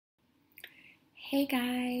Hey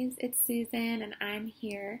guys, it's Susan and I'm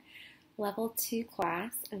here, level 2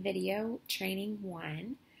 class, video training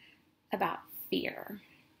 1, about fear.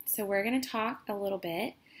 So we're going to talk a little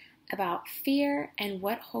bit about fear and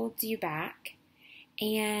what holds you back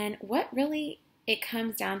and what really it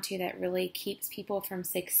comes down to that really keeps people from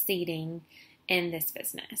succeeding in this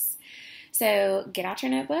business. So get out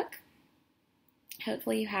your notebook.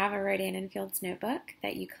 Hopefully you have a Rodan & Fields notebook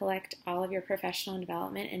that you collect all of your professional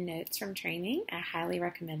development and notes from training. I highly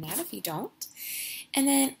recommend that if you don't. And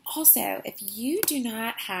then also, if you do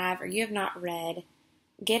not have or you have not read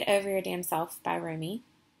Get Over Your Damn Self by Romy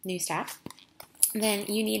Neustadt, then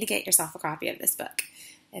you need to get yourself a copy of this book.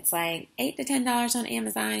 It's like $8 to $10 on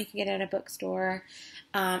Amazon. You can get it at a bookstore.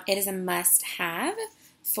 It is a must-have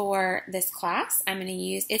for this class. I'm going to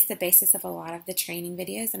use, it's the basis of a lot of the training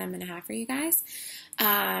videos that I'm going to have for you guys.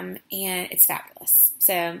 And it's fabulous.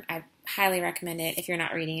 So I highly recommend it. If you're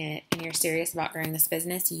not reading it and you're serious about growing this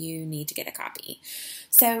business, you need to get a copy.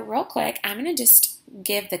 So real quick, I'm going to just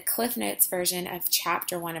give the Cliff Notes version of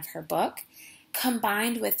chapter 1 of her book,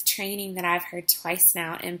 combined with training that I've heard twice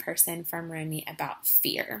now in person from Romy about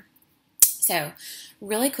fear. So,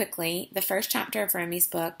 really quickly, the first chapter of Romy's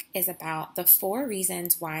book is about the 4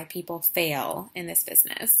 reasons why people fail in this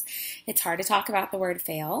business. It's hard to talk about the word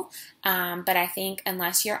fail, but I think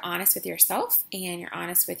unless you're honest with yourself and you're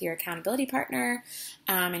honest with your accountability partner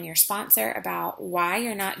and your sponsor about why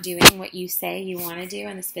you're not doing what you say you want to do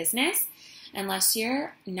in this business, unless you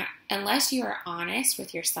are honest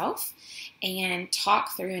with yourself and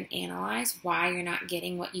talk through and analyze why you're not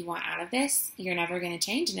getting what you want out of this, you're never going to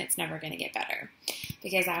change and it's never going to get better.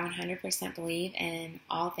 Because I 100% believe in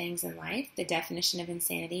all things in life, the definition of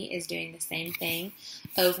insanity is doing the same thing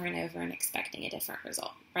over and over and expecting a different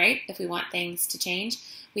result, right? If we want things to change,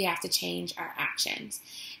 we have to change our actions.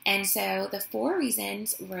 And so the 4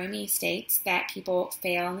 reasons Romy states that people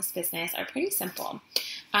fail in this business are pretty simple.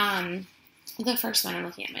 The first one, I'm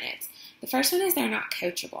looking at my notes. The first one is they're not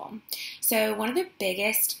coachable. So one of the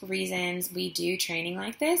biggest reasons we do training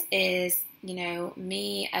like this is,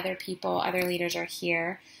 me, other people, other leaders are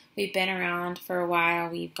here. We've been around for a while.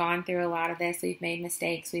 We've gone through a lot of this. We've made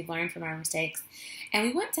mistakes. We've learned from our mistakes. And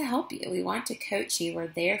we want to help you. We want to coach you. We're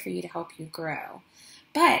there for you to help you grow.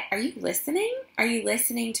 But are you listening? Are you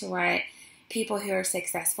listening to what people who are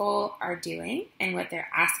successful are doing and what they're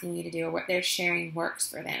asking you to do or what they're sharing works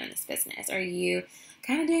for them in this business? Are you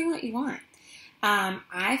kind of doing what you want?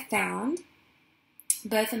 I found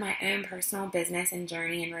both in my own personal business and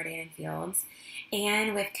journey in Rodan & Fields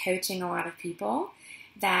and with coaching a lot of people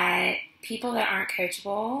that people that aren't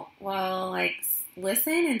coachable will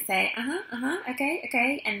listen and say,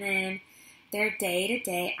 okay. And then their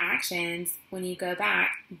day-to-day actions, when you go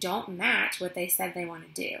back, don't match what they said they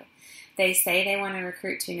want to do. They say they want to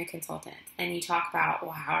recruit 2 new consultants, and you talk about,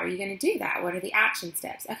 well, how are you going to do that? What are the action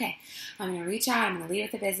steps? Okay, I'm going to reach out. I'm going to lead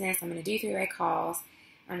with the business. I'm going to do 3-way calls.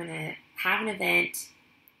 I'm going to have an event,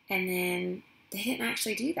 and then they didn't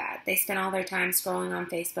actually do that. They spent all their time scrolling on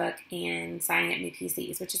Facebook and signing up new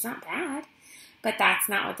PCs, which is not bad, but that's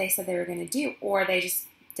not what they said they were going to do, or they just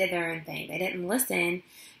did their own thing. They didn't listen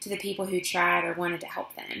to the people who tried or wanted to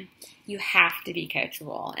help them. You have to be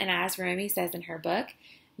coachable, and as Romy says in her book,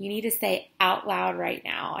 you need to say out loud right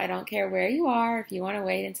now. I don't care where you are. If you want to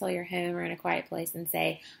wait until you're home or in a quiet place and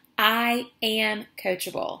say, I am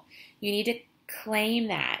coachable. You need to claim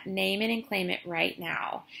that. Name it and claim it right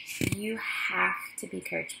now. You have to be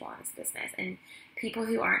coachable in this business. And people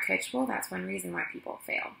who aren't coachable, that's one reason why people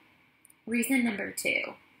fail. Reason number 2.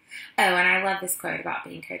 Oh, and I love this quote about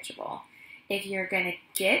being coachable. If you're going to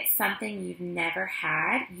get something you've never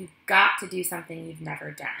had, you've got to do something you've never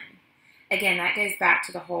done. Again, that goes back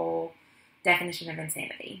to the whole definition of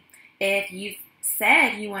insanity. If you've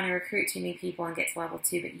said you want to recruit 2 new people and get to level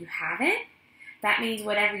 2, but you haven't, that means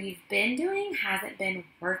whatever you've been doing hasn't been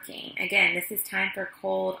working. Again, this is time for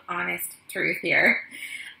cold, honest truth here.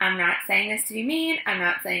 I'm not saying this to be mean. I'm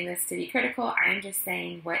not saying this to be critical. I'm just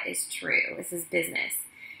saying what is true. This is business.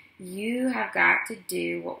 You have got to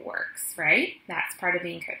do what works, right? That's part of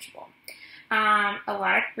being coachable. A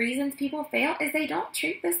lot of reasons people fail is they don't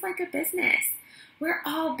treat this like a business. We're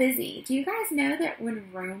all busy. Do you guys know that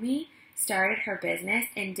when Romy started her business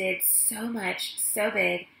and did so much, so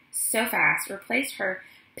big, so fast, replaced her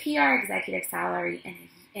PR executive salary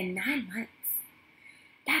in 9 months?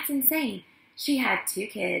 That's insane. She had 2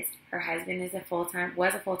 kids. Her husband was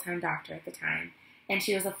a full-time doctor at the time, and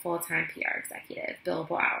she was a full-time PR executive,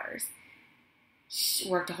 billable hours. She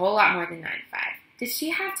worked a whole lot more than 9 to 5. Did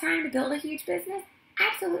she have time to build a huge business?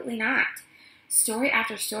 Absolutely not. Story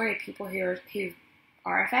after story, people who are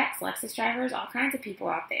RFX, Lexus drivers, all kinds of people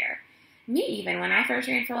out there Me even, when I first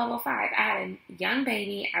ran for level 5, I had a young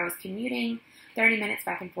baby. I was commuting 30 minutes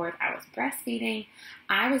back and forth. I was breastfeeding.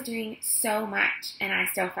 I was doing so much, and I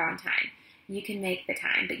still found time. You can make the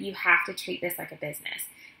time, but you have to treat this like a business.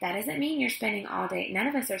 That doesn't mean you're spending all day. None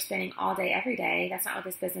of us are spending all day every day. That's not what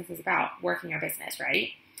this business is about, working our business,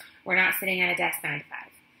 right? We're not sitting at a desk 9 to 5.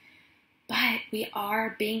 But we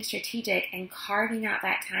are being strategic and carving out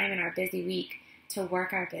that time in our busy week to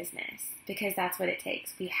work our business, because that's what it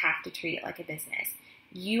takes. We have to treat it like a business.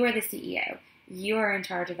 You are the CEO. You are in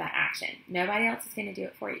charge of that action. Nobody else is going to do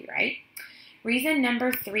it for you, right? Reason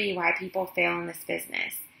number 3 why people fail in this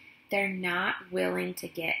business: they're not willing to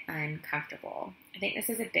get uncomfortable. I think this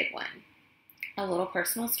is a big one. A little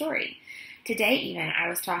personal story. Today even, I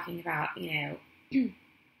was talking about,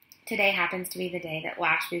 today happens to be the day that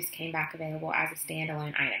Lash Boost came back available as a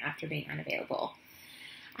standalone item after being unavailable.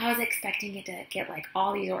 I was expecting it to get like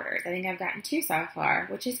all these orders. I think I've gotten 2 so far,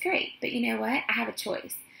 which is great. But you know what? I have a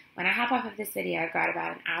choice. When I hop off of this video, I've got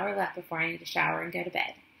about an hour left before I need to shower and go to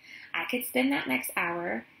bed. I could spend that next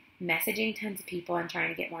hour messaging tons of people and trying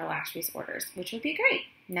to get more Lash Boost orders, which would be great.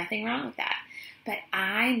 Nothing wrong with that. But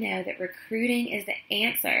I know that recruiting is the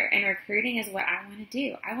answer, and recruiting is what I want to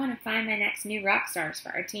do. I want to find my next new rock stars for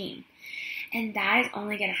our team. And that is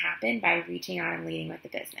only going to happen by reaching out and leading with the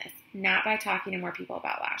business, not by talking to more people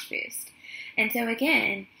about Lash Boost. And so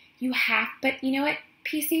again, but you know what?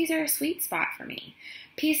 PCs are a sweet spot for me.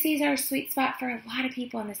 PCs are a sweet spot for a lot of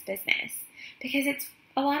people in this business, because it's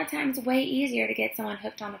a lot of times way easier to get someone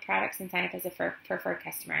hooked on the products and sign up as a preferred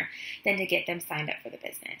customer than to get them signed up for the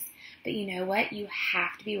business. But you know what? You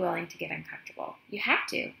have to be willing to get uncomfortable. You have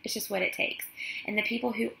to. It's just what it takes. And the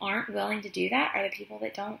people who aren't willing to do that are the people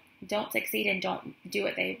that don't succeed and don't do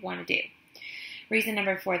what they want to do. Reason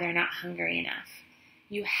number 4, they're not hungry enough.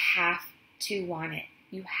 You have to want it.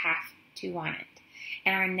 You have to want it.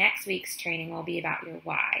 And our next week's training will be about your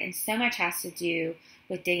why. And so much has to do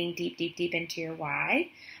with digging deep, deep, deep into your why.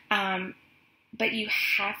 But you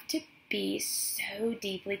have to be so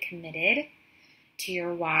deeply committed to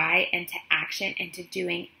your why and to action and to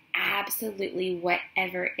doing absolutely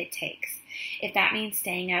whatever it takes. If that means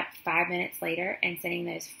staying up 5 minutes later and sending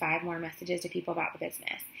those 5 more messages to people about the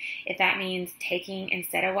business. If that means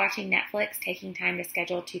instead of watching Netflix, taking time to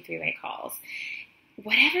schedule 2 3-way calls.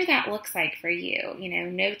 Whatever that looks like for you,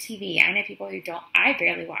 no TV. I know people who I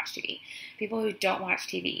barely watch TV. People who don't watch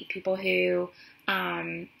TV. People who,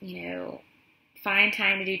 find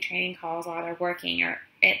time to do training calls while they're working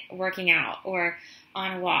out or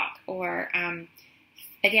on a walk or,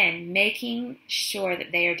 again, making sure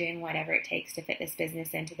that they are doing whatever it takes to fit this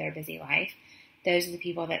business into their busy life. Those are the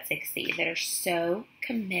people that succeed, that are so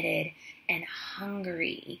committed and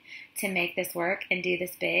hungry to make this work and do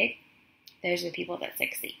this big. Those are the people that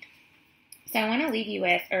succeed. So I want to leave you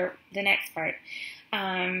with, or the next part,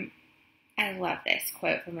 I love this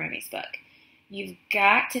quote from Romy's book. You've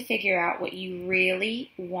got to figure out what you really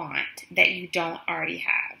want that you don't already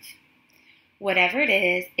have. Whatever it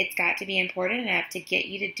is, it's got to be important enough to get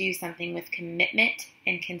you to do something with commitment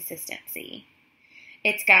and consistency.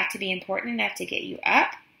 It's got to be important enough to get you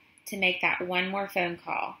up, to make that one more phone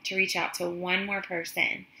call, to reach out to one more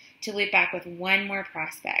person, to loop back with one more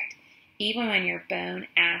prospect, even when you're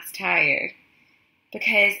bone-ass tired.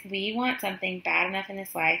 Because we want something bad enough in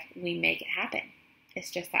this life, we make it happen.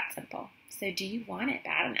 It's just that simple. So do you want it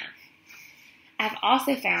bad enough? I've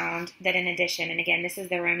also found that in addition, and again, this is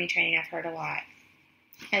the Romy training I've heard a lot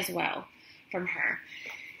as well from her,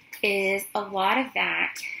 is a lot of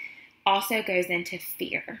that also goes into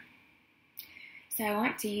fear. So I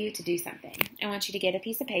want you to do something. I want you to get a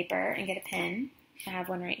piece of paper and get a pen. I have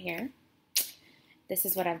one right here. This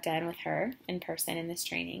is what I've done with her in person in this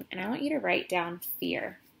training. And I want you to write down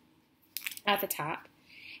fear at the top.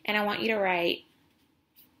 And I want you to write,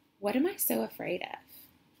 what am I so afraid of?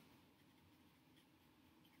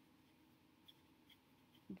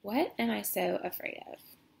 What am I so afraid of?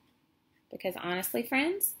 Because honestly,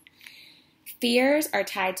 friends, fears are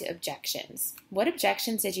tied to objections. What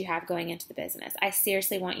objections did you have going into the business? I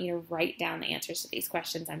seriously want you to write down the answers to these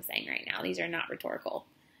questions I'm saying right now. These are not rhetorical.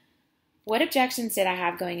 What objections did I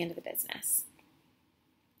have going into the business?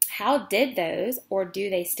 How did those, or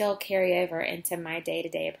do they still carry over into my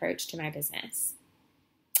day-to-day approach to my business?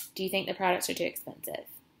 Do you think the products are too expensive?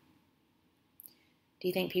 Do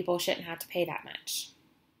you think people shouldn't have to pay that much?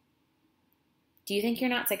 Do you think you're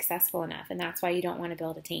not successful enough and that's why you don't want to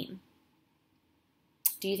build a team?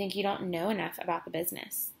 Do you think you don't know enough about the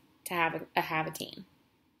business to have a team?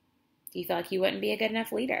 Do you feel like you wouldn't be a good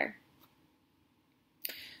enough leader?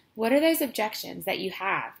 What are those objections that you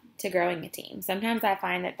have to growing a team. Sometimes I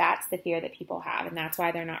find that that's the fear that people have, and that's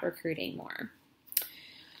why they're not recruiting more.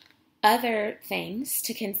 Other things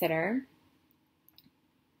to consider: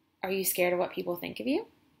 are you scared of what people think of you?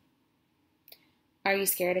 Are you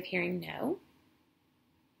scared of hearing no?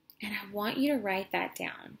 And I want you to write that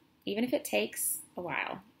down, even if it takes a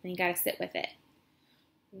while and you got to sit with it.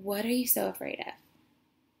 What are you so afraid of?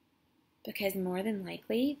 Because more than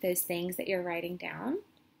likely, those things that you're writing down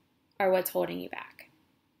are what's holding you back.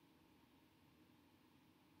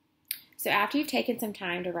 So after you've taken some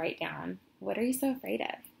time to write down, what are you so afraid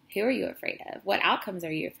of? Who are you afraid of? What outcomes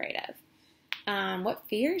are you afraid of? What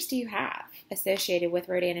fears do you have associated with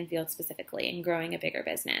Rodan & Field specifically and growing a bigger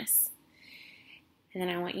business? And then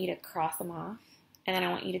I want you to cross them off. And then I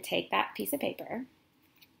want you to take that piece of paper.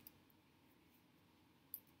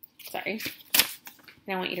 And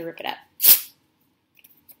I want you to rip it up.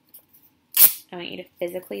 I want you to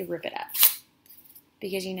physically rip it up.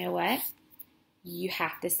 Because you know what? You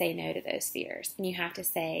have to say no to those fears. And you have to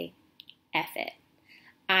say, F it.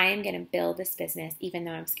 I am going to build this business even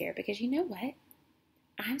though I'm scared. Because you know what?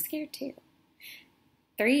 I'm scared too.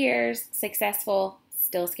 3 years, successful,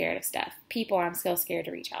 still scared of stuff. People I'm still scared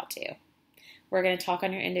to reach out to. We're going to talk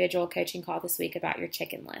on your individual coaching call this week about your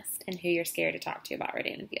chicken list and who you're scared to talk to about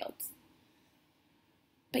Rodan & Fields.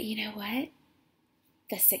 But you know what?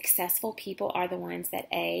 The successful people are the ones that,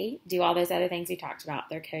 A, do all those other things we talked about.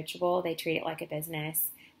 They're coachable. They treat it like a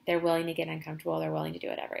business. They're willing to get uncomfortable. They're willing to do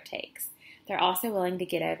whatever it takes. They're also willing to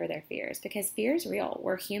get over their fears because fear is real.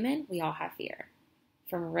 We're human. We all have fear.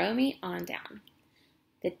 From Romy on down.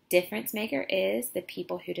 The difference maker is the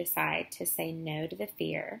people who decide to say no to the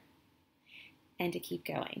fear and to keep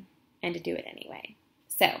going and to do it anyway.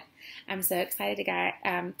 So I'm so excited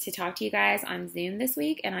to talk to you guys on Zoom this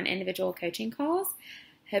week and on individual coaching calls.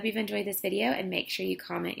 Hope you've enjoyed this video and make sure you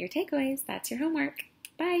comment your takeaways. That's your homework.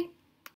 Bye.